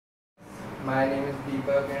My name is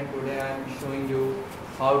Deepak and today I am showing you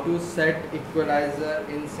how to set equalizer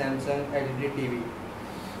in Samsung LED TV.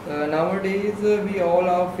 Nowadays we all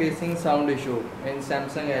are facing sound issue in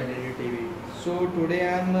Samsung LED TV. So today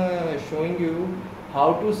I am showing you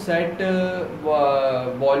how to set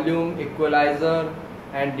volume equalizer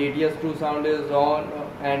and DTS2 sound is on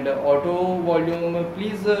and auto volume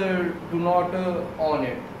please do not on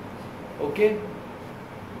it. Okay,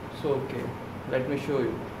 okay, let me show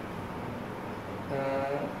you.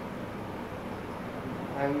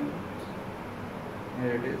 I'm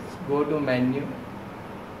here it is. Go to menu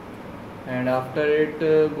and after it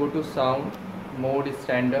go to sound mode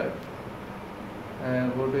standard,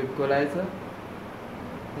 go to equalizer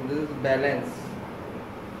and this is balance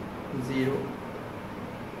 0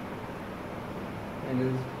 and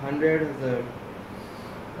this is 100 Hz.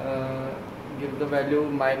 Give the value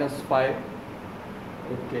 -5.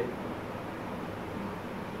 Okay,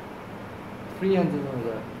 300 Hz.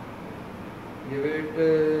 Give it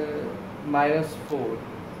 -4.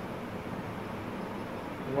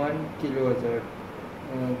 1 kHz.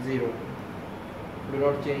 0. Do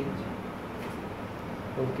not change.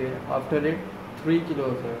 Okay. After it 3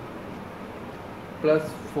 kHz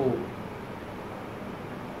plus 4.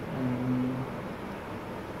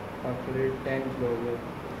 After it 10 kHz.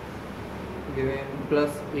 Given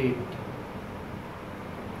plus 8.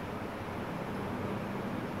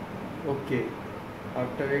 Okay.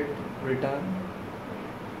 After it return.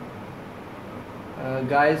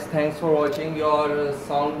 Guys, thanks for watching. Your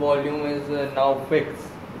sound volume is now fixed.